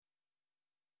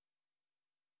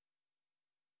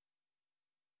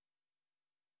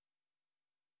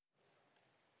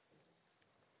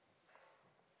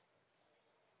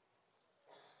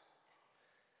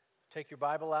Take your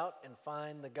Bible out and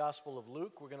find the Gospel of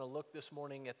Luke. We're going to look this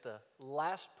morning at the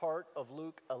last part of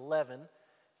Luke 11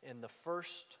 and the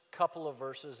first couple of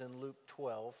verses in Luke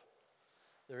 12.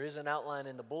 There is an outline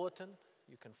in the bulletin.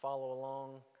 You can follow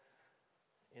along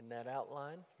in that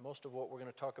outline. Most of what we're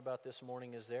going to talk about this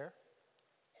morning is there.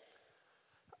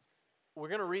 We're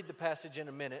going to read the passage in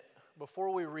a minute.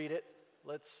 Before we read it,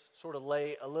 let's sort of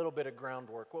lay a little bit of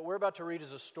groundwork. What we're about to read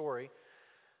is a story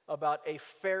about a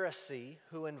Pharisee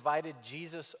who invited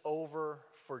Jesus over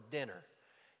for dinner.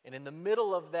 And in the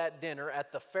middle of that dinner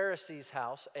at the Pharisee's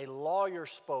house, a lawyer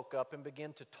spoke up and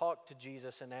began to talk to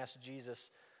Jesus and ask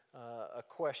Jesus a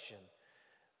question.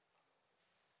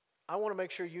 I want to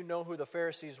make sure you know who the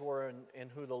Pharisees were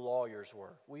and who the lawyers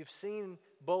were. We've seen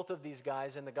both of these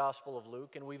guys in the Gospel of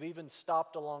Luke, and we've even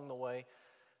stopped along the way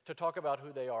to talk about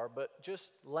who they are. But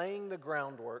just laying the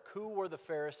groundwork, who were the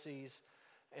Pharisees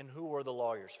and who were the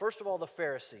lawyers? First of all, the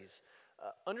Pharisees.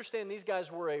 Understand these guys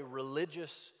were a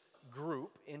religious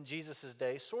group in Jesus'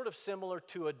 day, sort of similar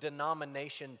to a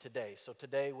denomination today. So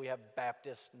today we have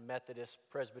Baptist, Methodist,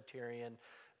 Presbyterian,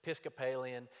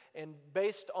 Episcopalian, and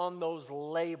based on those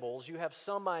labels, you have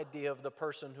some idea of the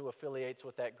person who affiliates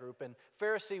with that group, and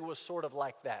Pharisee was sort of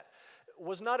like that. It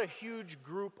was not a huge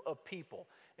group of people.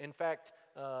 In fact,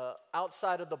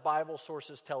 outside of the Bible,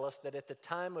 sources tell us that at the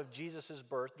time of Jesus'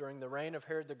 birth, during the reign of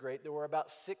Herod the Great, there were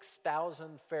about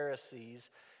 6,000 Pharisees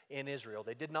in Israel.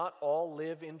 They did not all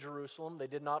live in Jerusalem. They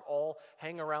did not all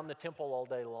hang around the temple all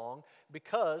day long,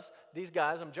 because these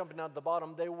guys, I'm jumping out at the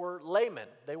bottom, they were laymen.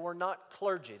 They were not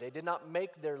clergy. They did not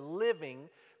make their living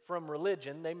from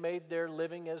religion. They made their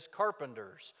living as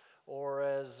carpenters or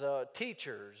as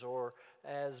teachers or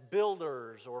as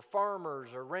builders or farmers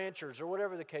or ranchers or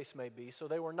whatever the case may be. So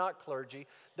they were not clergy.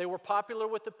 They were popular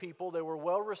with the people. They were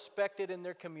well respected in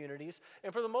their communities.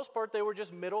 And for the most part, they were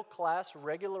just middle class,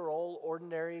 regular old,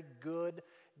 ordinary, good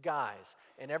guys.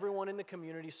 And everyone in the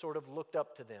community sort of looked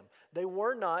up to them. They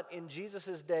were not, in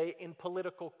Jesus' day, in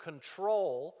political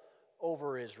control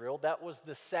over Israel. That was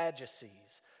the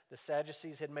Sadducees. The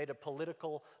Sadducees had made a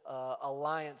political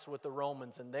alliance with the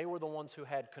Romans, and they were the ones who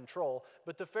had control.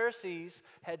 But the Pharisees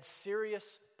had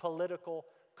serious political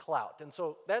clout. And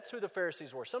so that's who the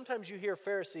Pharisees were. Sometimes you hear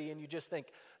Pharisee and you just think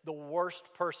the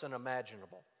worst person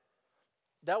imaginable.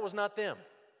 That was not them.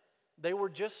 They were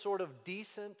just sort of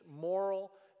decent,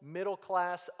 moral,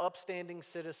 middle-class, upstanding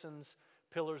citizens,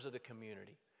 pillars of the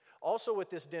community. Also at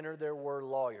this dinner, there were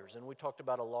lawyers, and we talked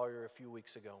about a lawyer a few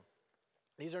weeks ago.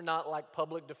 These are not like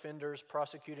public defenders,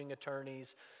 prosecuting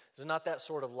attorneys. This is not that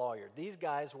sort of lawyer. These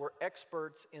guys were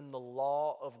experts in the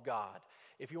law of God.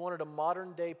 If you wanted a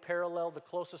modern-day parallel, the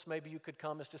closest maybe you could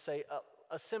come is to say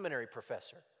a seminary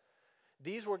professor.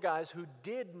 These were guys who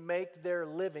did make their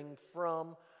living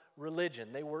from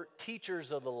religion. They were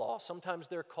teachers of the law. Sometimes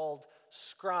they're called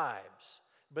scribes,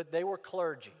 but they were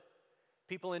clergy.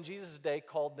 People in Jesus' day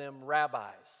called them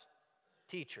rabbis,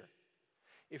 teacher.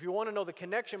 If you want to know the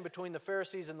connection between the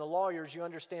Pharisees and the lawyers, you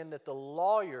understand that the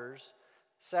lawyers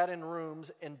sat in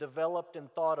rooms and developed and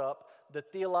thought up the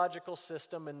theological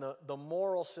system and the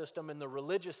moral system and the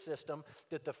religious system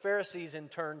that the Pharisees in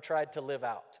turn tried to live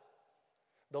out.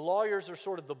 The lawyers are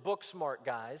sort of the book smart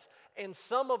guys, and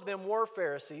some of them were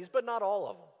Pharisees, but not all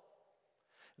of them.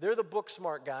 They're the book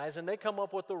smart guys, and they come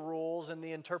up with the rules and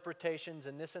the interpretations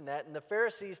and this and that. And the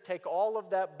Pharisees take all of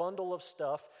that bundle of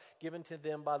stuff given to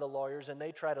them by the lawyers, and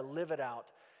they try to live it out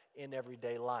in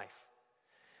everyday life.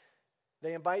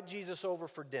 They invite Jesus over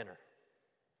for dinner.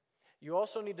 You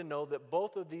also need to know that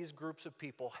both of these groups of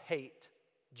people hate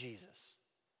Jesus.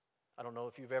 I don't know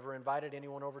if you've ever invited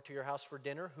anyone over to your house for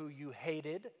dinner who you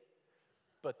hated,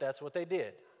 but that's what they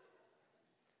did.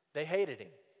 They hated him.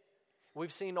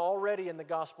 We've seen already in the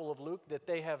Gospel of Luke that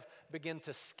they have begun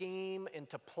to scheme and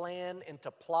to plan and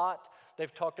to plot.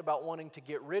 They've talked about wanting to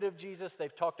get rid of Jesus.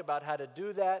 They've talked about how to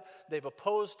do that. They've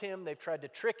opposed him. They've tried to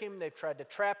trick him. They've tried to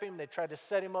trap him. They've tried to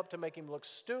set him up to make him look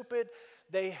stupid.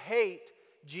 They hate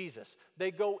Jesus.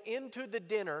 They go into the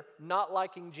dinner not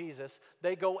liking Jesus.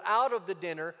 They go out of the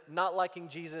dinner not liking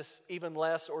Jesus even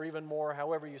less or even more,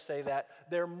 however you say that.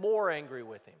 They're more angry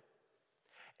with him.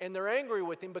 And they're angry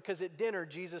with him because at dinner,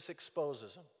 Jesus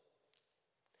exposes them.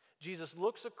 Jesus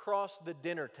looks across the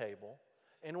dinner table,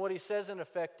 and what he says in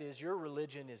effect is, your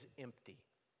religion is empty.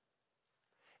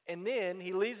 And then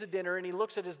he leaves the dinner and he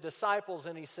looks at his disciples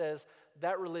and he says,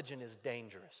 that religion is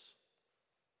dangerous.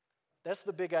 That's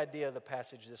the big idea of the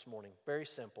passage this morning. Very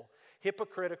simple.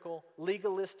 Hypocritical,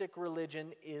 legalistic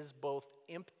religion is both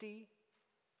empty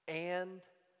and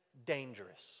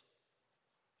dangerous.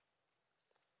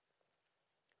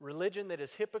 Religion that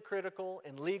is hypocritical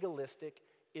and legalistic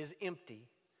is empty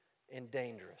and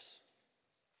dangerous.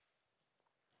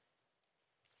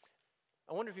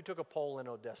 I wonder if you took a poll in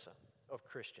Odessa of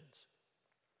Christians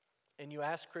and you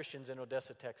asked Christians in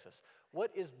Odessa, Texas,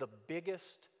 what is the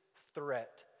biggest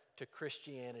threat to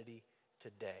Christianity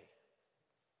today?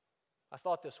 I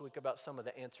thought this week about some of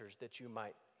the answers that you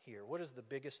might hear. What is the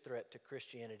biggest threat to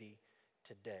Christianity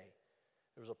today?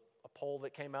 There was a poll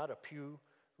that came out, a Pew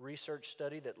Research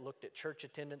study that looked at church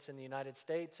attendance in the United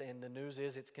States, and the news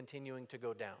is it's continuing to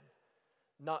go down.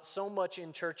 Not so much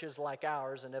in churches like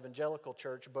ours, an evangelical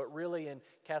church, but really in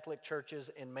Catholic churches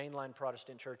and mainline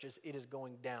Protestant churches, it is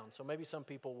going down. So maybe some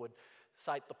people would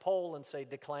cite the poll and say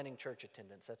declining church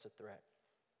attendance, that's a threat.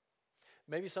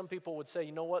 Maybe some people would say,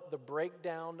 you know what, the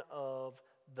breakdown of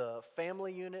the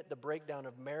family unit, the breakdown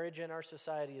of marriage in our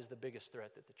society is the biggest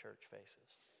threat that the church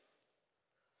faces.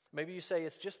 Maybe you say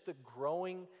it's just the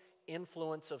growing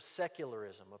influence of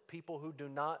secularism, of people who do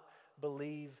not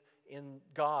believe in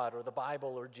God or the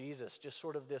Bible or Jesus, just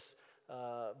sort of this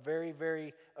very,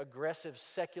 very aggressive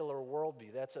secular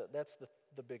worldview. That's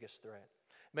the biggest threat.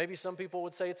 Maybe some people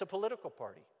would say it's a political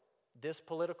party, this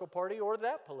political party or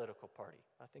that political party.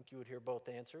 I think you would hear both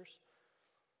answers.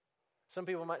 Some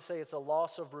people might say it's a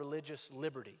loss of religious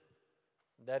liberty.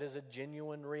 That is a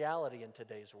genuine reality in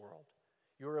today's world.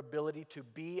 Your ability to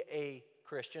be a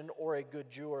Christian or a good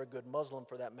Jew or a good Muslim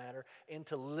for that matter, and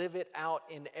to live it out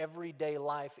in everyday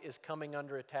life is coming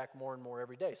under attack more and more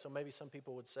every day. So maybe some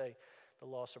people would say the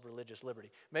loss of religious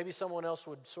liberty. Maybe someone else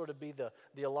would sort of be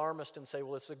the alarmist and say,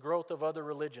 well, it's the growth of other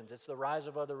religions. It's the rise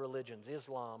of other religions,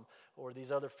 Islam, or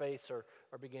these other faiths are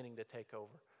beginning to take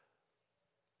over.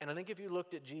 And I think if you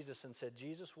looked at Jesus and said,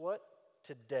 Jesus, what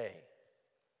today,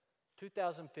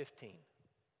 2015,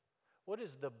 what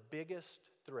is the biggest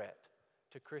threat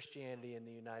to Christianity in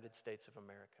the United States of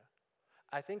America?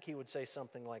 I think he would say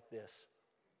something like this.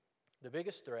 The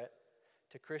biggest threat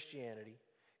to Christianity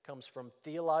comes from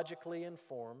theologically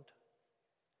informed,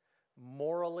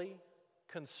 morally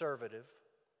conservative,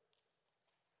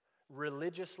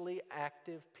 religiously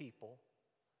active people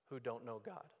who don't know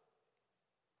God.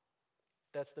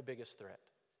 That's the biggest threat.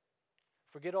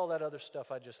 Forget all that other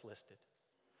stuff I just listed.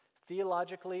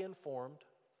 Theologically informed,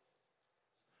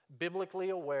 biblically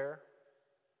aware,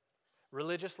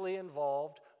 religiously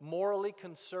involved, morally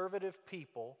conservative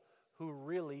people who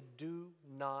really do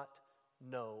not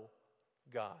know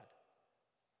God.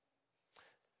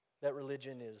 That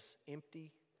religion is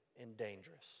empty and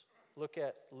dangerous. Look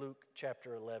at Luke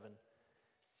chapter 11.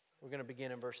 We're going to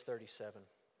begin in verse 37.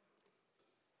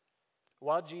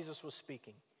 While Jesus was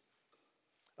speaking,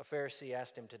 a Pharisee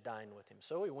asked him to dine with him.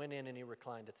 So he went in and he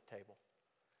reclined at the table.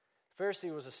 The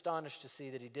Pharisee was astonished to see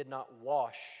that he did not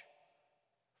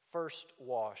first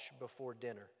wash before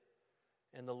dinner.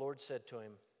 And the Lord said to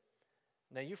him,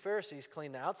 now you Pharisees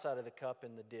clean the outside of the cup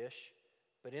and the dish,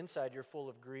 but inside you're full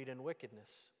of greed and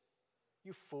wickedness.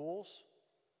 You fools!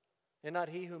 And not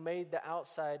he who made the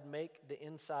outside make the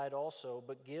inside also,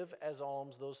 but give as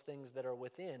alms those things that are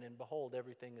within, and behold,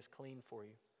 everything is clean for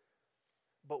you.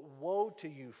 But woe to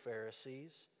you,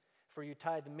 Pharisees, for you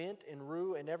tithe mint and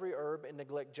rue and every herb and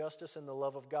neglect justice and the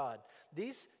love of God.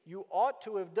 These you ought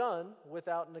to have done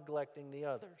without neglecting the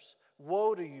others.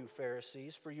 Woe to you,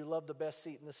 Pharisees, for you love the best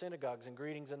seat in the synagogues and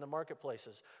greetings in the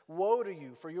marketplaces. Woe to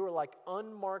you, for you are like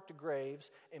unmarked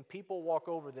graves, and people walk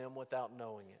over them without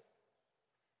knowing it.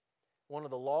 One of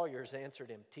the lawyers answered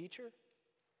him, Teacher,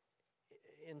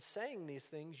 in saying these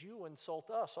things, you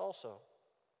insult us also.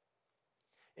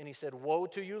 And he said, woe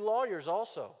to you lawyers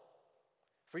also,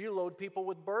 for you load people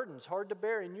with burdens hard to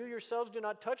bear, and you yourselves do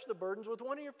not touch the burdens with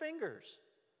one of your fingers.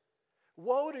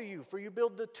 Woe to you, for you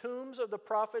build the tombs of the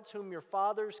prophets whom your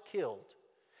fathers killed.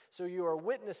 So you are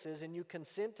witnesses, and you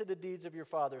consent to the deeds of your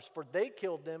fathers, for they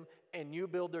killed them, and you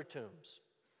build their tombs.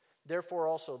 Therefore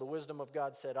also the wisdom of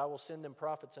God said, I will send them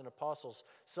prophets and apostles,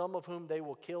 some of whom they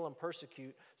will kill and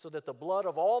persecute, so that the blood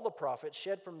of all the prophets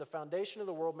shed from the foundation of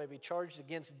the world may be charged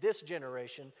against this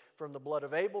generation, from the blood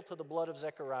of Abel to the blood of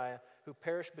Zechariah, who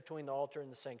perished between the altar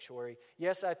and the sanctuary.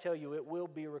 Yes, I tell you, it will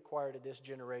be required of this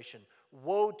generation.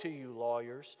 Woe to you,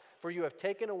 lawyers, for you have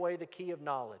taken away the key of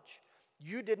knowledge.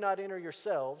 You did not enter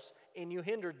yourselves, and you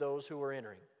hindered those who were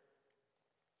entering.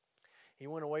 He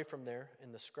went away from there,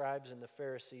 and the scribes and the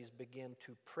Pharisees began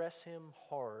to press him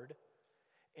hard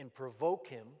and provoke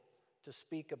him to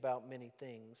speak about many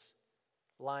things,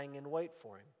 lying in wait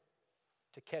for him,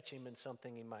 to catch him in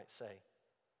something he might say.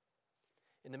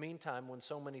 In the meantime, when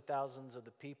so many thousands of the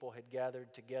people had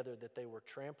gathered together that they were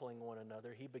trampling one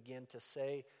another, he began to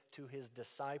say to his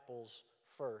disciples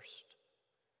first,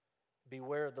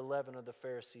 beware of the leaven of the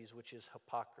Pharisees, which is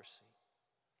hypocrisy.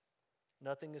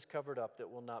 Nothing is covered up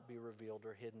that will not be revealed,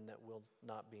 or hidden that will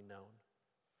not be known.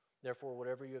 Therefore,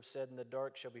 whatever you have said in the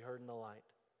dark shall be heard in the light.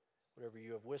 Whatever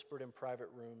you have whispered in private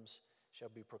rooms shall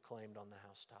be proclaimed on the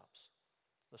housetops.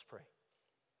 Let's pray.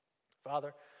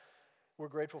 Father, we're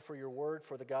grateful for your word,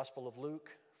 for the Gospel of Luke,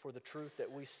 for the truth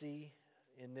that we see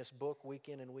in this book week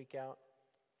in and week out.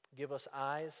 Give us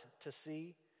eyes to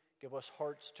see. Give us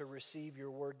hearts to receive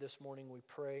your word this morning, we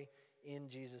pray in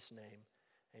Jesus' name.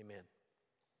 Amen.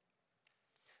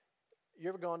 You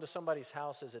ever gone to somebody's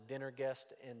house as a dinner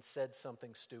guest and said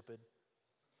something stupid?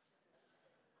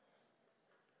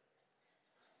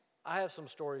 I have some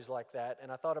stories like that,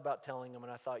 and I thought about telling them,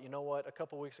 and I thought, you know what? A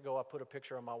couple weeks ago, I put a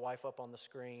picture of my wife up on the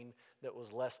screen that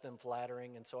was less than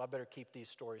flattering, and so I better keep these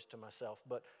stories to myself.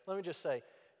 But let me just say,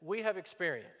 we have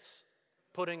experience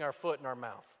putting our foot in our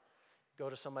mouth. Go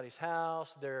to somebody's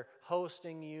house, they're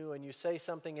hosting you, and you say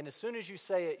something, and as soon as you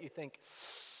say it, you think,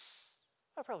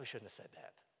 I probably shouldn't have said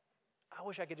that. I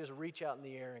wish I could just reach out in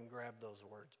the air and grab those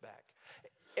words back.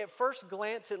 At first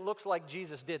glance, it looks like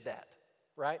Jesus did that,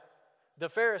 right? The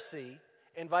Pharisee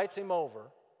invites him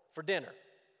over for dinner.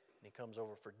 And he comes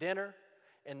over for dinner,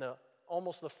 and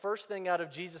almost the first thing out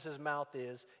of Jesus' mouth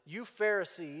is, you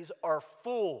Pharisees are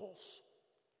fools.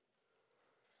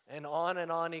 And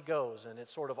on he goes, and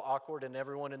it's sort of awkward, and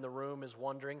everyone in the room is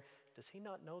wondering, does he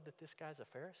not know that this guy's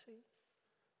a Pharisee?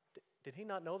 Did he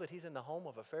not know that he's in the home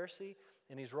of a Pharisee?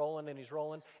 And he's rolling,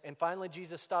 and finally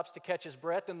Jesus stops to catch his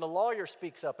breath, and the lawyer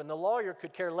speaks up, and the lawyer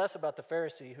could care less about the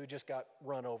Pharisee who just got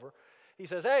run over. He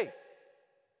says, hey,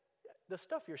 the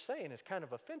stuff you're saying is kind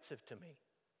of offensive to me.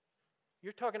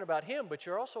 You're talking about him, but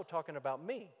you're also talking about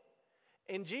me.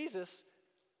 And Jesus,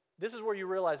 this is where you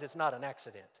realize it's not an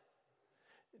accident.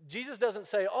 Jesus doesn't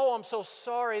say, oh, I'm so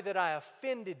sorry that I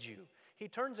offended you. He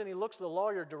turns and he looks the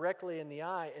lawyer directly in the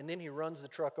eye, and then he runs the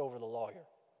truck over the lawyer.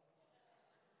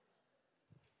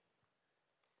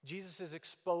 Jesus is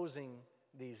exposing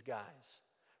these guys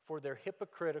for their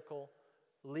hypocritical,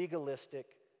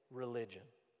 legalistic religion.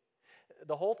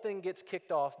 The whole thing gets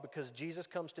kicked off because Jesus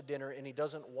comes to dinner and he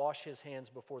doesn't wash his hands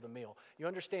before the meal. You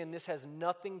understand, this has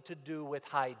nothing to do with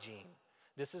hygiene.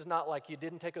 This is not like you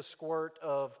didn't take a squirt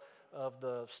of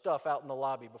the stuff out in the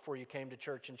lobby before you came to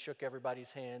church and shook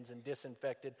everybody's hands and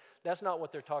disinfected. That's not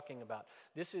what they're talking about.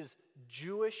 This is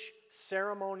Jewish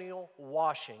ceremonial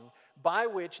washing by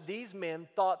which these men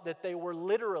thought that they were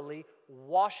literally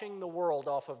washing the world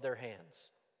off of their hands.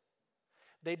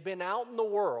 They'd been out in the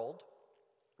world.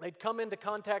 They'd come into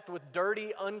contact with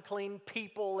dirty, unclean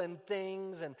people and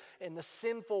things and the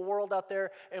sinful world out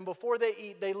there. And before they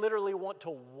eat, they literally want to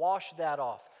wash that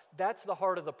off. That's the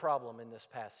heart of the problem in this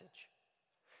passage.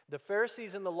 The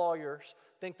Pharisees and the lawyers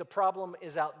think the problem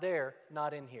is out there,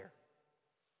 not in here.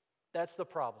 That's the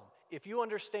problem. If you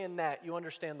understand that, you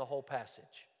understand the whole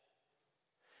passage.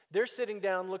 They're sitting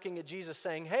down looking at Jesus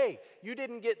saying, hey, you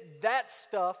didn't get that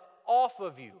stuff off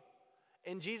of you.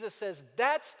 And Jesus says,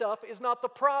 that stuff is not the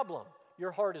problem.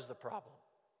 Your heart is the problem.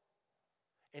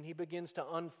 And he begins to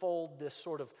unfold this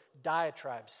sort of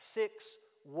diatribe, 6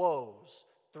 woes,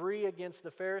 3 against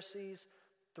the Pharisees,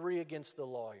 3 against the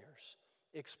lawyers,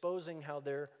 exposing how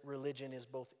their religion is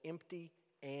both empty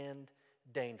and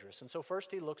dangerous. And so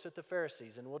first he looks at the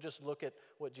Pharisees, and we'll just look at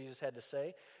what Jesus had to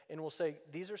say, and we'll say,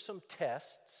 these are some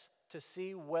tests to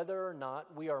see whether or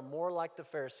not we are more like the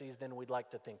Pharisees than we'd like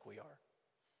to think we are.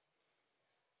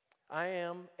 I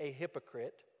am a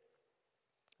hypocrite,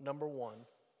 number 1,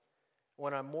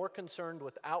 when I'm more concerned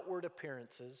with outward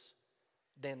appearances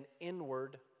than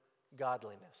inward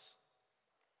godliness.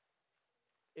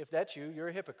 If that's you, you're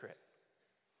a hypocrite.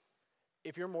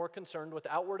 If you're more concerned with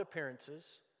outward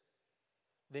appearances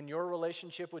than your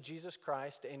relationship with Jesus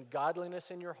Christ and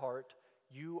godliness in your heart,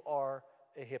 you are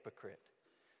a hypocrite.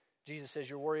 Jesus says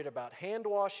you're worried about hand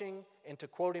washing, and to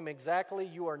quote him exactly,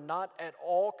 you are not at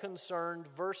all concerned,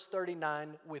 verse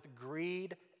 39, with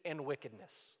greed and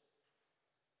wickedness.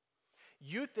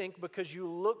 You think because you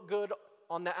look good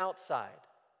on the outside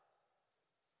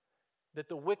that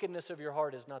the wickedness of your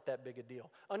heart is not that big a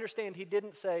deal. Understand, he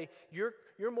didn't say you're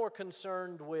more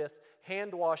concerned with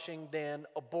hand washing than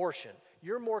abortion.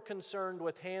 You're more concerned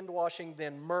with hand washing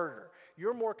than murder.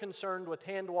 You're more concerned with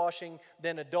hand washing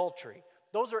than adultery.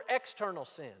 Those are external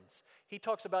sins. He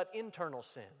talks about internal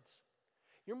sins.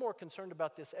 You're more concerned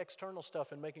about this external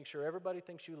stuff and making sure everybody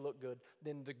thinks you look good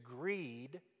than the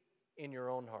greed in your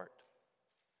own heart.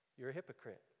 You're a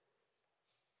hypocrite.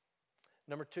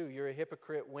 Number 2, you're a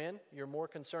hypocrite when you're more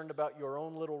concerned about your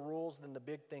own little rules than the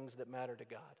big things that matter to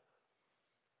God.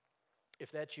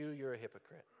 If that's you, you're a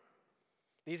hypocrite.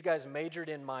 These guys majored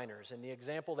in minors, and the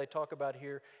example they talk about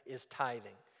here is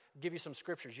tithing. I'll give you some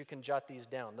scriptures. You can jot these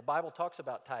down. The Bible talks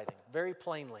about tithing very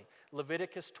plainly.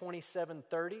 Leviticus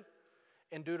 27:30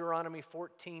 and Deuteronomy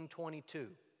 14:22.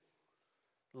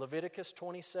 Leviticus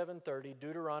 27:30,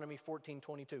 Deuteronomy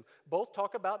 14:22. Both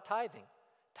talk about tithing.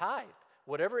 Tithe.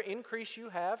 Whatever increase you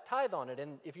have, tithe on it.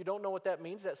 And if you don't know what that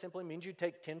means, that simply means you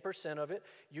take 10% of it,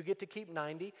 you get to keep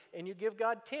 90, and you give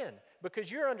God 10.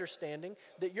 Because you're understanding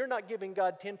that you're not giving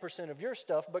God 10% of your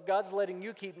stuff, but God's letting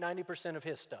you keep 90% of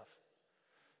His stuff.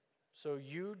 So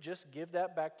you just give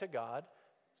that back to God.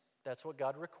 That's what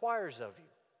God requires of you.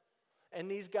 And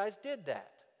these guys did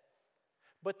that.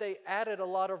 But they added a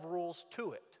lot of rules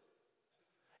to it.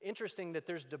 Interesting that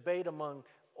there's debate among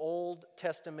Old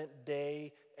Testament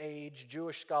day, age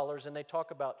Jewish scholars, and they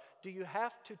talk about, do you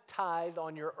have to tithe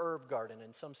on your herb garden?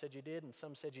 And some said you did, and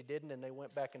some said you didn't, and they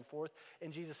went back and forth.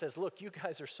 And Jesus says, look, you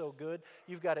guys are so good.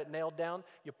 You've got it nailed down.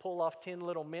 You pull off 10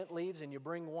 little mint leaves, and you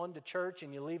bring one to church,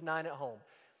 and you leave 9 at home.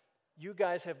 You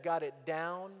guys have got it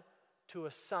down to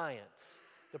a science.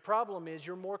 The problem is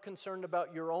you're more concerned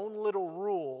about your own little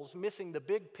rules, missing the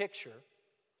big picture,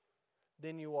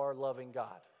 than you are loving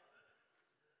God.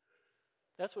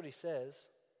 That's what he says.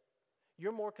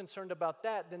 You're more concerned about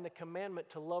that than the commandment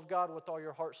to love God with all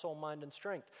your heart, soul, mind, and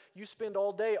strength. You spend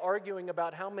all day arguing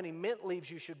about how many mint leaves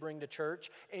you should bring to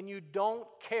church, and you don't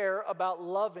care about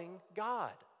loving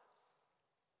God.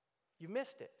 You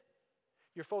missed it.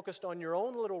 You're focused on your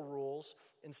own little rules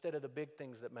instead of the big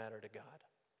things that matter to God.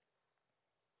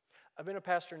 I've been a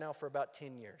pastor now for about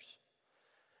 10 years,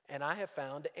 and I have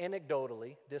found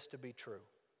anecdotally this to be true.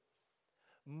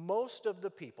 Most of the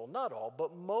people, not all,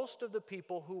 but most of the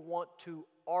people who want to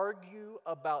argue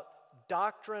about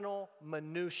doctrinal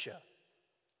minutia,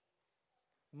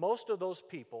 most of those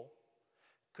people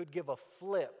could give a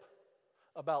flip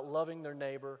about loving their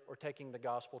neighbor or taking the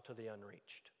gospel to the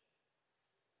unreached.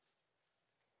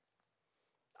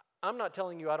 I'm not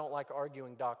telling you I don't like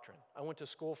arguing doctrine. I went to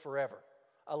school forever.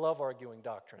 I love arguing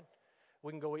doctrine.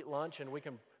 We can go eat lunch and we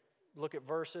can look at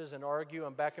verses and argue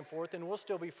and back and forth, and we'll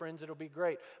still be friends. It'll be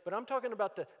great. But I'm talking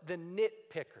about the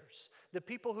nitpickers, the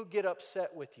people who get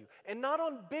upset with you. And not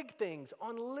on big things,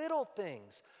 on little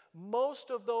things. Most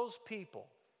of those people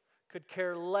could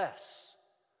care less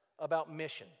about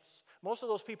missions. Most of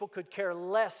those people could care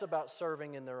less about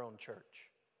serving in their own church.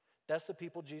 That's the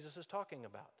people Jesus is talking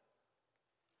about.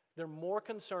 They're more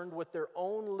concerned with their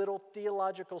own little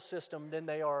theological system than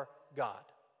they are God.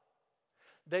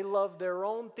 They love their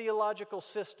own theological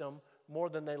system more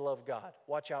than they love God.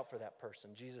 Watch out for that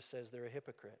person. Jesus says they're a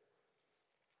hypocrite.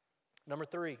 Number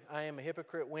 3, I am a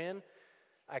hypocrite when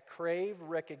I crave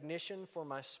recognition for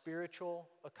my spiritual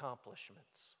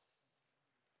accomplishments.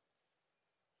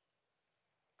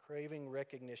 Craving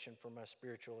recognition for my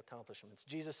spiritual accomplishments.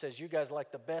 Jesus says, you guys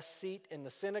like the best seat in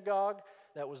the synagogue.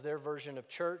 That was their version of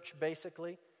church,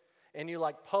 basically. And you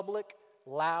like public,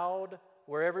 loud,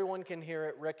 where everyone can hear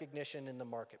it, recognition in the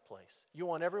marketplace. You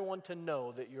want everyone to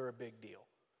know that you're a big deal.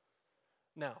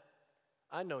 Now,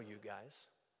 I know you guys.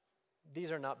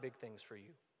 These are not big things for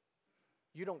you.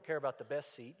 You don't care about the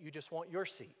best seat. You just want your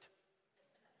seat.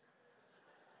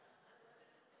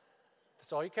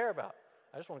 That's all you care about.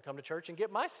 I just want to come to church and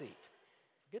get my seat.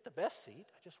 Forget the best seat.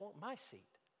 I just want my seat.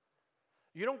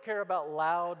 You don't care about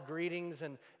loud greetings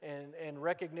and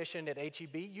recognition at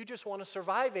HEB. You just want to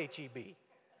survive HEB.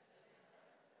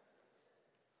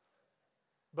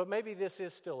 But maybe this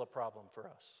is still a problem for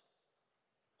us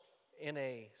in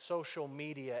a social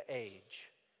media age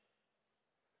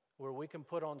where we can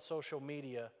put on social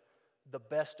media the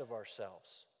best of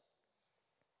ourselves.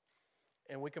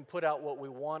 And we can put out what we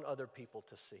want other people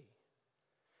to see.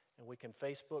 And we can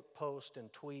Facebook post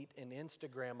and tweet and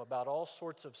Instagram about all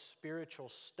sorts of spiritual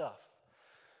stuff.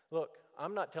 Look,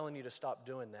 I'm not telling you to stop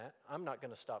doing that. I'm not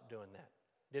going to stop doing that.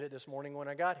 Did it this morning when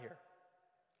I got here.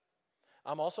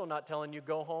 I'm also not telling you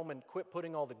go home and quit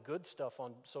putting all the good stuff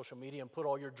on social media and put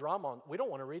all your drama on. We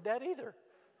don't want to read that either.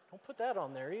 Don't put that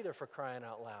on there either, for crying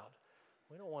out loud.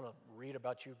 We don't want to read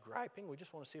about you griping. We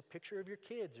just want to see a picture of your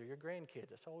kids or your grandkids.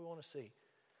 That's all we want to see.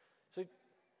 So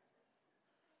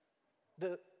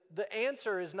the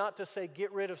answer is not to say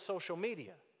get rid of social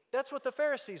media. That's what the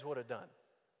Pharisees would have done.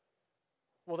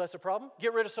 Well, that's a problem?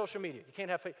 Get rid of social media. You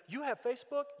can't have you have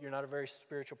Facebook? You're not a very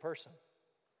spiritual person.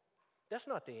 That's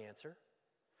not the answer.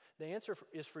 The answer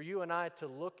is for you and I to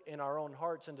look in our own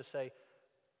hearts and to say,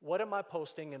 what am I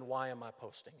posting and why am I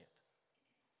posting it?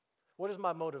 What is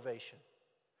my motivation?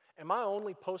 Am I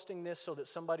only posting this so that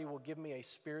somebody will give me a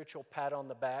spiritual pat on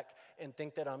the back and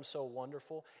think that I'm so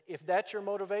wonderful? If that's your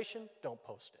motivation, don't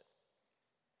post it.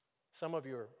 Some of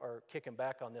you are kicking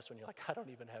back on this one. You're like, I don't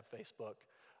even have Facebook.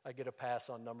 I get a pass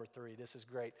on number 3. This is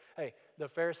great. Hey, the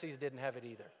Pharisees didn't have it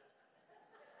either.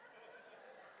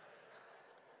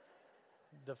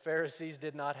 The Pharisees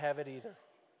did not have it either.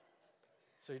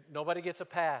 So nobody gets a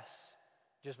pass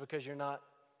just because you're not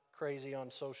crazy on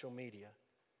social media.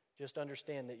 Just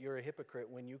understand that you're a hypocrite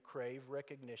when you crave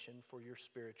recognition for your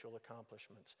spiritual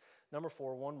accomplishments. Number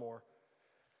 4, one more.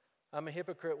 I'm a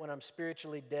hypocrite when I'm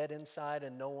spiritually dead inside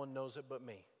and no one knows it but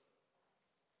me.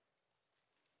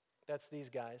 That's these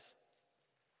guys.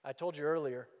 I told you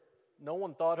earlier, no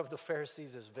one thought of the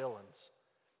Pharisees as villains.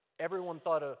 Everyone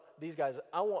thought of these guys,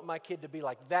 I want my kid to be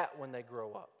like that when they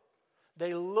grow up.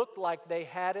 They looked like they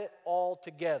had it all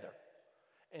together.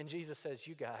 And Jesus says,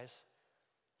 you guys,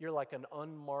 you're like an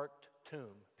unmarked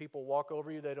tomb. People walk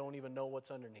over you, they don't even know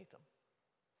what's underneath them.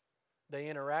 They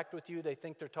interact with you, they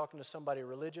think they're talking to somebody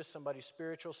religious, somebody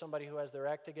spiritual, somebody who has their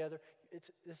act together.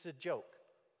 This is a joke.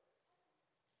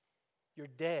 You're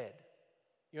dead.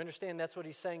 You understand that's what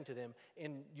he's saying to them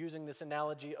in using this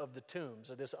analogy of the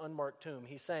tombs, or this unmarked tomb.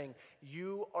 He's saying,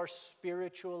 you are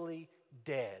spiritually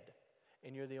dead,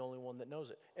 and you're the only one that knows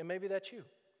it. And maybe that's you.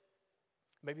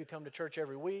 Maybe you come to church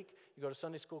every week, you go to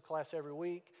Sunday school class every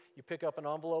week, you pick up an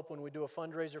envelope when we do a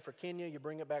fundraiser for Kenya, you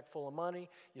bring it back full of money,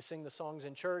 you sing the songs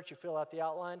in church, you fill out the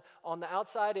outline. On the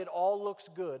outside, it all looks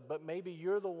good, but maybe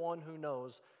you're the one who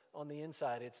knows on the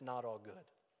inside it's not all good.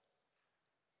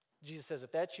 Jesus says,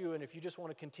 if that's you, and if you just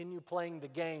want to continue playing the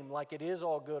game like it is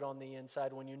all good on the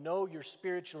inside, when you know you're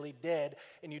spiritually dead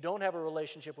and you don't have a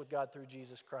relationship with God through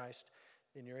Jesus Christ,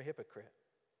 then you're a hypocrite.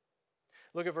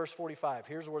 Look at verse 45.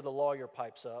 Here's where the lawyer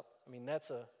pipes up. I mean, that's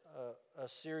a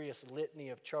serious litany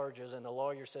of charges, and the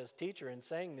lawyer says, teacher, in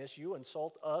saying this, you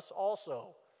insult us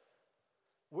also.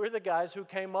 We're the guys who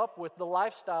came up with the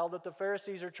lifestyle that the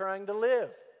Pharisees are trying to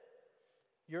live.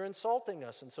 You're insulting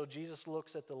us. And so Jesus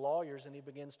looks at the lawyers and he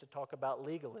begins to talk about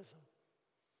legalism.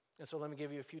 And so let me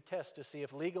give you a few tests to see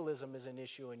if legalism is an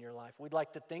issue in your life. We'd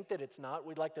like to think that it's not.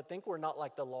 We'd like to think we're not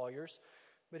like the lawyers.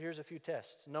 But here's a few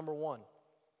tests. Number 1,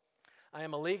 I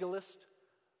am a legalist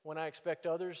when I expect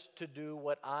others to do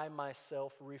what I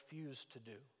myself refuse to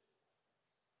do.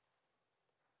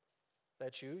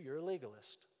 That's you. You're a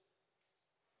legalist.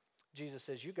 Jesus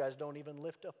says you guys don't even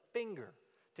lift a finger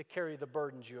to carry the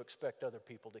burdens you expect other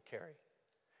people to carry.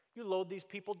 You load these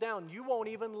people down. You won't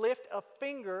even lift a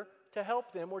finger to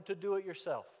help them or to do it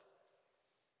yourself.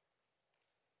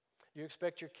 You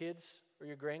expect your kids or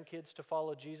your grandkids to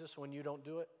follow Jesus when you don't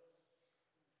do it?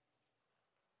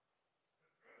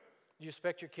 You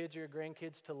expect your kids or your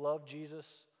grandkids to love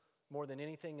Jesus more than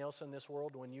anything else in this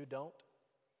world when you don't?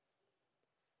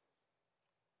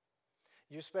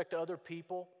 You expect other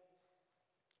people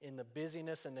in the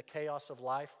busyness and the chaos of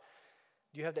life,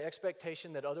 do you have the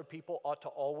expectation that other people ought to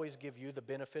always give you the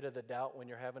benefit of the doubt when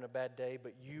you're having a bad day,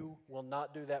 but you will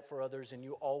not do that for others and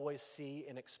you always see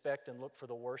and expect and look for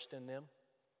the worst in them?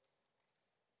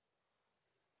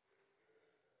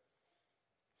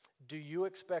 Do you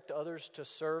expect others to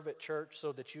serve at church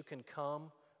so that you can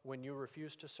come when you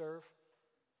refuse to serve?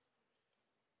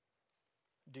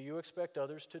 Do you expect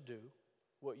others to do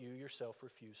what you yourself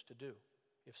refuse to do?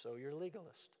 If so, you're a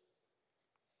legalist.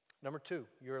 Number 2,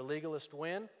 you're a legalist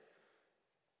when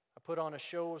I put on a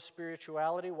show of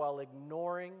spirituality while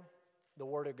ignoring the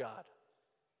Word of God.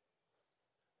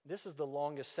 This is the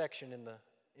longest section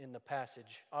in the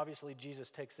passage. Obviously, Jesus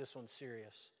takes this one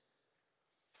serious.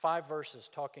 5 verses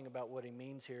talking about what he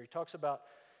means here. He talks about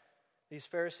these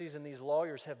Pharisees and these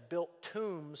lawyers have built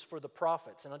tombs for the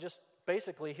prophets. And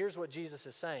basically, here's what Jesus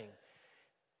is saying.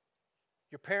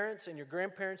 Your parents and your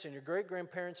grandparents and your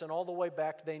great-grandparents and all the way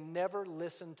back, they never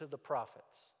listened to the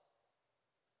prophets.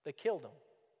 They killed them.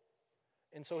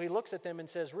 And so he looks at them and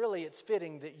says, really, it's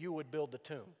fitting that you would build the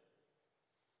tomb.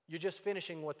 You're just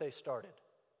finishing what they started.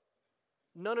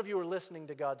 None of you are listening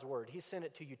to God's word. He sent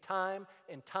it to you time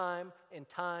and time and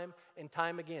time and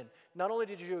time again. Not only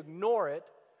did you ignore it,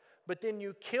 but then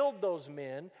you killed those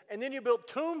men, and then you built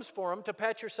tombs for them to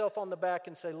pat yourself on the back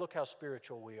and say, look how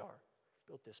spiritual we are.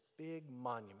 Built this big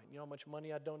monument. You know how much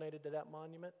money I donated to that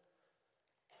monument?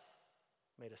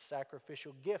 Made a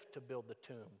sacrificial gift to build the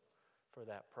tomb for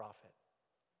that prophet.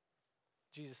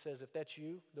 Jesus says if that's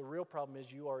you, the real problem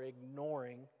is you are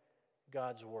ignoring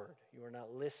God's word. You are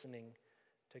not listening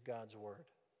to God's word.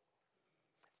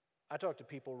 I talk to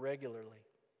people regularly,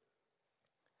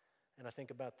 and I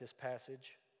think about this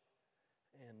passage,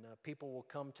 and people will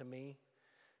come to me.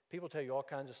 People tell you all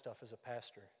kinds of stuff as a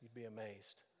pastor. You'd be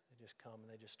amazed. They just come and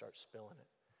they just start spilling it,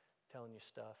 telling you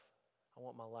stuff. I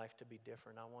want my life to be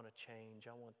different. I want to change.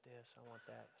 I want this. I want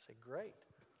that. I say, great.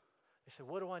 They say,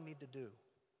 what do I need to do?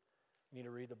 You need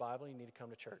to read the Bible. You need to come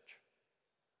to church.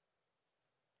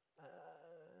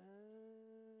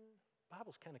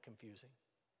 Bible's kind of confusing.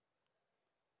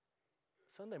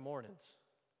 Sunday mornings,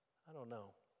 I don't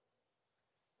know.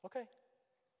 Okay.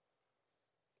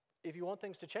 If you want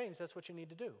things to change, that's what you need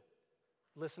to do.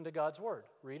 Listen to God's Word.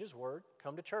 Read His Word.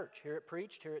 Come to church. Hear it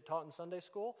preached. Hear it taught in Sunday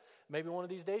school. Maybe one of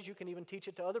these days you can even teach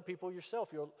it to other people yourself.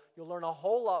 You'll learn a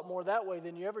whole lot more that way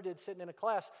than you ever did sitting in a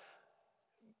class.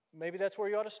 Maybe that's where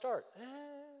you ought to start.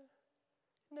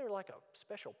 Isn't there like a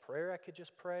special prayer I could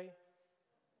just pray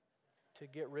to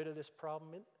get rid of this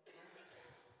problem?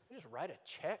 I just write a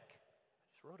check.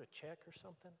 I just wrote a check or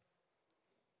something.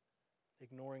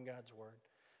 Ignoring God's Word.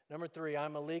 Number 3,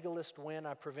 I'm a legalist when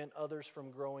I prevent others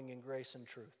from growing in grace and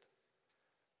truth.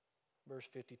 Verse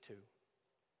 52.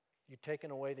 You've taken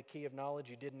away the key of knowledge,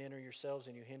 you didn't enter yourselves,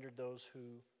 and you hindered those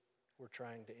who were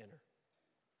trying to enter.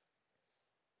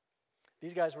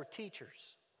 These guys were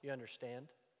teachers, you understand.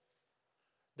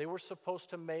 They were supposed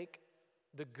to make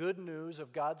the good news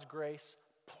of God's grace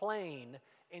plain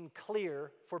and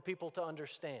clear for people to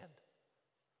understand.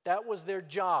 That was their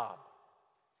job.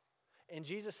 And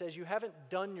Jesus says, you haven't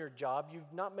done your job.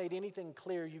 You've not made anything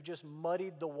clear. You've just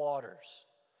muddied the waters.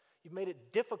 You've made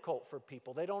it difficult for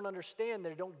people. They don't understand.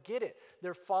 They don't get it.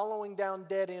 They're following down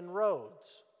dead-end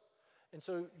roads. And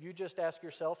so you just ask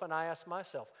yourself, and I ask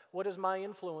myself, what is my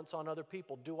influence on other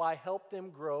people? Do I help them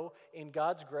grow in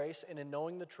God's grace and in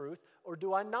knowing the truth, or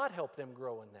do I not help them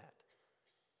grow in that?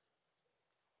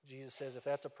 Jesus says if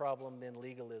that's a problem, then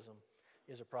legalism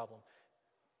is a problem.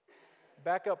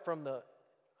 Back up from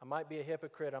I might be a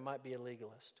hypocrite, I might be a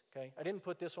legalist, okay? I didn't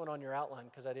put this one on your outline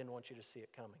because I didn't want you to see it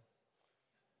coming.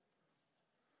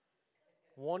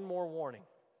 One more warning.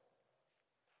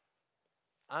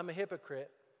 I'm a hypocrite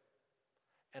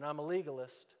and I'm a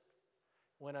legalist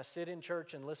when I sit in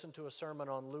church and listen to a sermon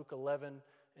on Luke 11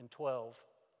 and 12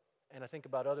 and I think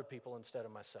about other people instead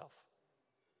of myself.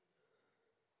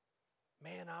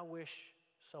 Man, I wish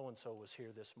so-and-so was here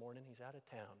this morning. He's out of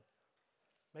town.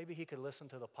 Maybe he could listen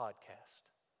to the podcast.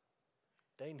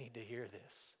 They need to hear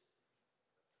this.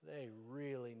 They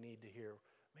really need to hear.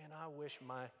 Man, I wish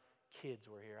my kids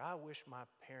were here. I wish my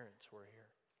parents were here.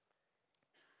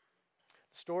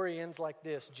 The story ends like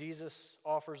this. Jesus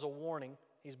offers a warning.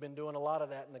 He's been doing a lot of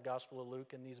that in the Gospel of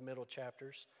Luke in these middle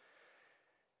chapters.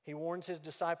 He warns his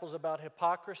disciples about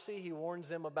hypocrisy. He warns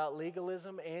them about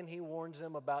legalism. And he warns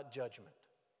them about judgment.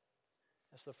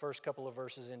 That's the first couple of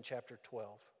verses in chapter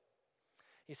 12.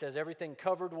 He says, everything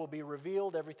covered will be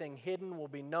revealed, everything hidden will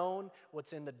be known,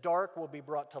 what's in the dark will be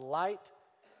brought to light,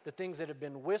 the things that have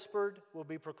been whispered will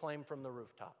be proclaimed from the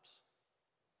rooftops.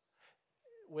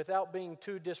 Without being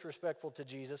too disrespectful to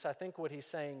Jesus, I think what he's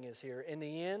saying is here, in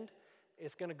the end,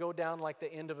 it's going to go down like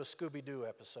the end of a Scooby-Doo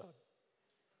episode.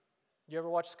 You ever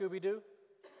watch Scooby-Doo?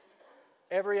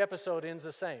 Every episode ends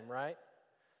the same, right?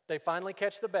 They finally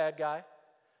catch the bad guy,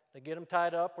 they get him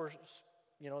tied up or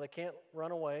they can't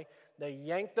run away. They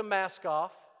yank the mask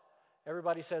off.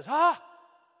 Everybody says,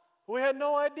 we had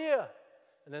no idea.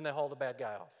 And then they haul the bad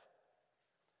guy off.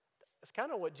 That's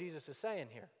kind of what Jesus is saying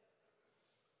here.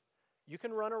 You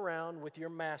can run around with your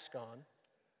mask on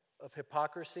of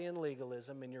hypocrisy and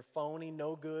legalism and your phony,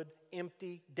 no good,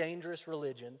 empty, dangerous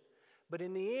religion. But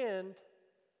in the end,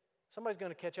 somebody's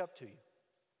going to catch up to you.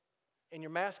 And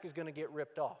your mask is going to get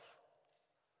ripped off.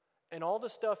 And all the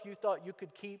stuff you thought you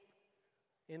could keep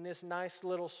in this nice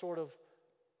little sort of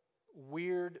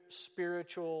weird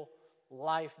spiritual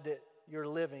life that you're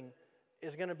living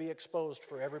is going to be exposed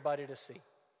for everybody to see.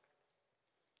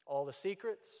 All the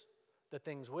secrets, the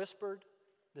things whispered,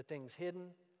 the things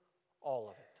hidden, all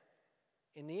of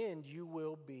it. In the end, you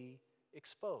will be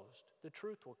exposed. The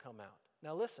truth will come out.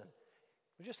 Now listen,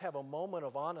 we just have a moment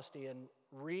of honesty and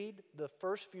read the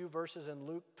first few verses in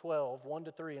Luke 12,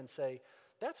 1-3, and say,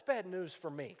 that's bad news for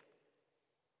me.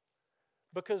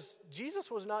 Because Jesus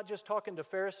was not just talking to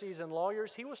Pharisees and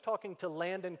lawyers, he was talking to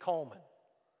Landon Coleman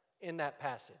in that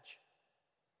passage.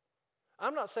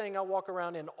 I'm not saying I walk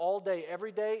around in all day,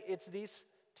 every day, it's these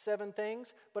 7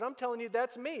 things, but I'm telling you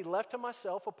that's me. Left to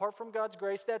myself, apart from God's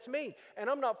grace, that's me. And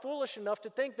I'm not foolish enough to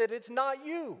think that it's not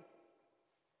you.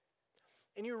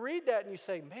 And you read that and you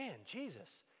say, man,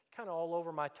 Jesus, kind of all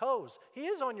over my toes. He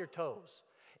is on your toes.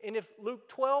 And if Luke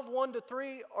 12,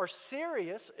 1-3 are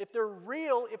serious, if they're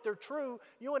real, if they're true,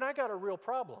 you and I got a real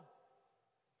problem.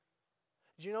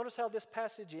 Did you notice how this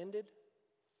passage ended?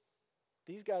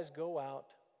 These guys go out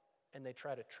and they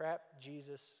try to trap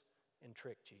Jesus and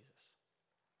trick Jesus.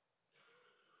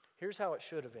 Here's how it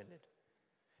should have ended.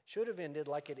 It should have ended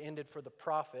like it ended for the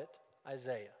prophet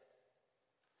Isaiah.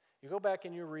 You go back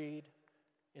and you read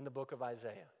in the book of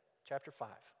Isaiah, chapter 5.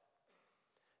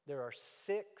 There are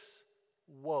 6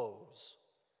 woes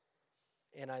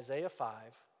in Isaiah 5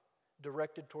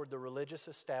 directed toward the religious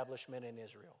establishment in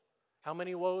Israel. How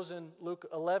many woes in Luke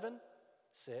 11?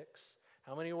 6.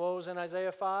 How many woes in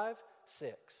Isaiah 5?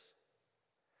 6.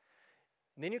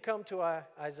 And then you come to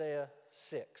Isaiah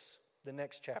 6, the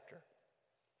next chapter.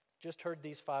 Just heard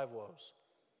these 5 woes.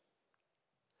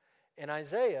 And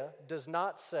Isaiah does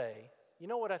not say, you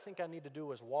know what I think I need to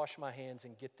do is wash my hands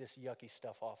and get this yucky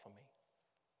stuff off of me.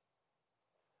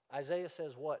 Isaiah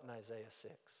says what in Isaiah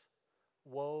 6?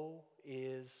 Woe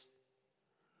is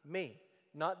me.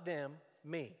 Not them,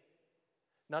 me.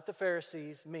 Not the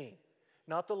Pharisees, me.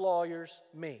 Not the lawyers,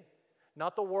 me.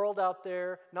 Not the world out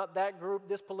there, not that group,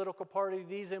 this political party,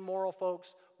 these immoral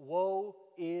folks. Woe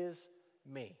is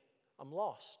me. I'm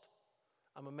lost.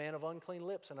 I'm a man of unclean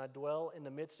lips, and I dwell in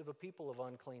the midst of a people of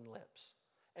unclean lips.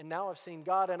 And now I've seen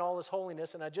God in all His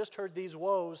holiness, and I just heard these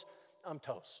woes. I'm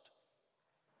toast.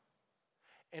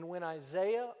 And when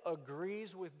Isaiah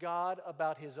agrees with God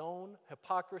about his own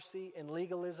hypocrisy and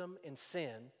legalism and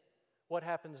sin, what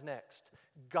happens next?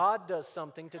 God does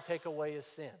something to take away his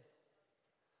sin.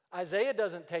 Isaiah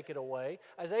doesn't take it away.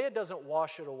 Isaiah doesn't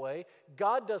wash it away.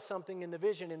 God does something in the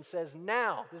vision and says,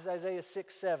 now, this is Isaiah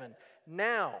 6:7,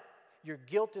 now your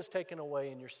guilt is taken away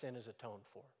and your sin is atoned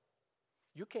for.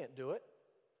 You can't do it.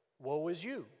 Woe is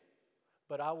you,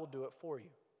 but I will do it for you.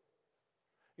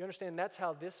 You understand, that's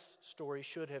how this story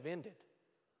should have ended.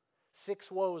 6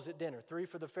 woes at dinner, 3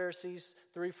 for the Pharisees,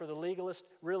 3 for the legalists,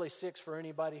 really 6 for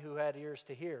anybody who had ears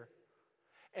to hear.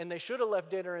 And they should have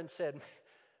left dinner and said,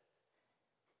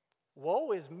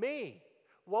 woe is me,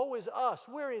 woe is us,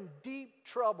 we're in deep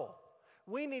trouble.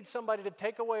 We need somebody to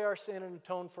take away our sin and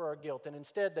atone for our guilt. And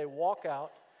instead they walk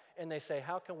out and they say,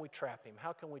 how can we trap him?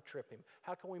 How can we trip him?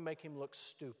 How can we make him look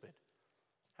stupid?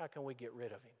 How can we get rid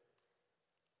of him?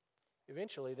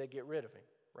 Eventually they get rid of him,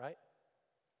 right?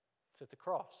 It's at the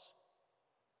cross.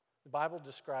 The Bible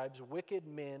describes wicked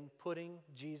men putting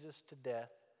Jesus to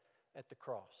death at the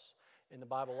cross. And the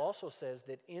Bible also says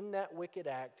that in that wicked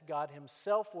act, God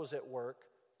himself was at work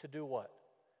to do what?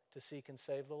 To seek and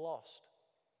save the lost.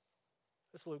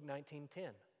 That's Luke 19:10.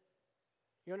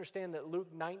 You understand that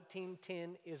Luke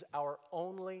 19:10 is our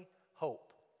only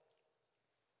hope.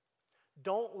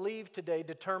 Don't leave today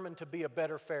determined to be a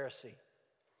better Pharisee.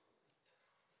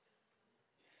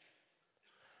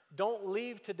 Don't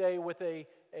leave today with a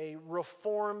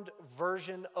reformed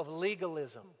version of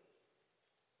legalism.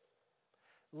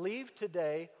 Leave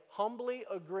today humbly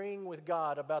agreeing with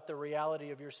God about the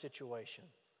reality of your situation.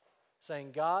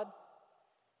 Saying, God,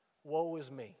 woe is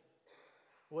me.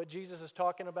 What Jesus is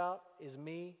talking about is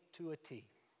me to a T.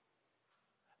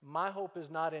 My hope is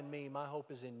not in me, my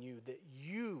hope is in you, that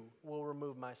you will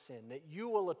remove my sin, that you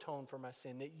will atone for my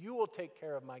sin, that you will take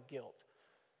care of my guilt.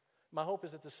 My hope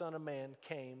is that the Son of Man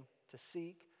came to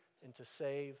seek and to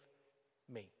save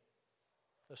me.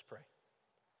 Let's pray.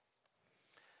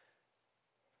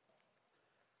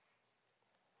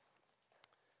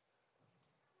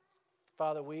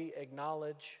 Father, we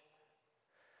acknowledge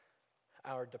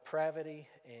our depravity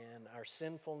and our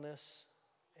sinfulness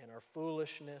and our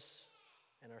foolishness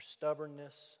and our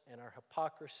stubbornness and our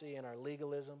hypocrisy and our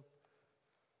legalism.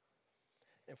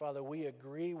 And Father, we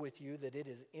agree with you that it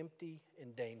is empty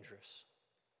and dangerous.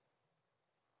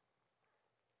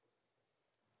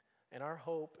 And our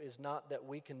hope is not that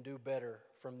we can do better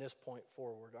from this point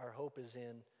forward. Our hope is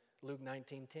in Luke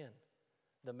 19:10,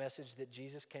 the message that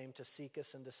Jesus came to seek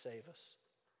us and to save us.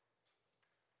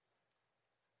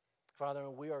 Father,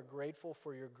 we are grateful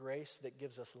for your grace that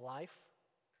gives us life.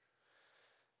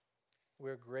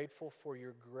 We're grateful for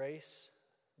your grace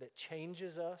that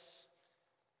changes us.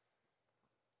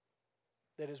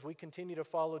 That as we continue to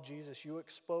follow Jesus, you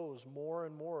expose more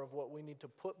and more of what we need to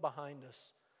put behind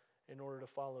us in order to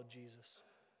follow Jesus.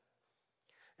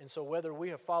 And so whether we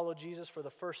have followed Jesus for the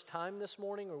first time this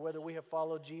morning or whether we have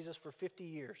followed Jesus for 50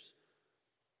 years,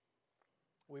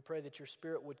 we pray that your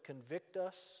Spirit would convict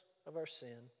us of our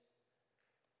sin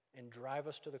and drive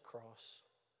us to the cross,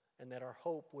 and that our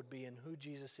hope would be in who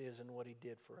Jesus is and what he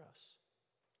did for us.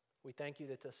 We thank you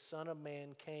that the Son of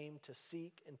Man came to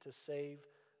seek and to save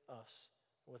us.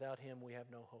 Without him, we have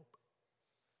no hope.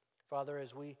 Father,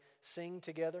 as we sing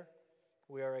together,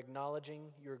 we are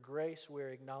acknowledging your grace. We are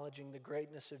acknowledging the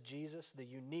greatness of Jesus, the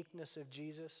uniqueness of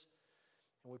Jesus.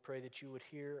 And we pray that you would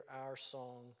hear our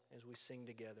song as we sing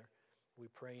together. We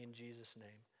pray in Jesus'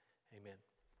 name. Amen.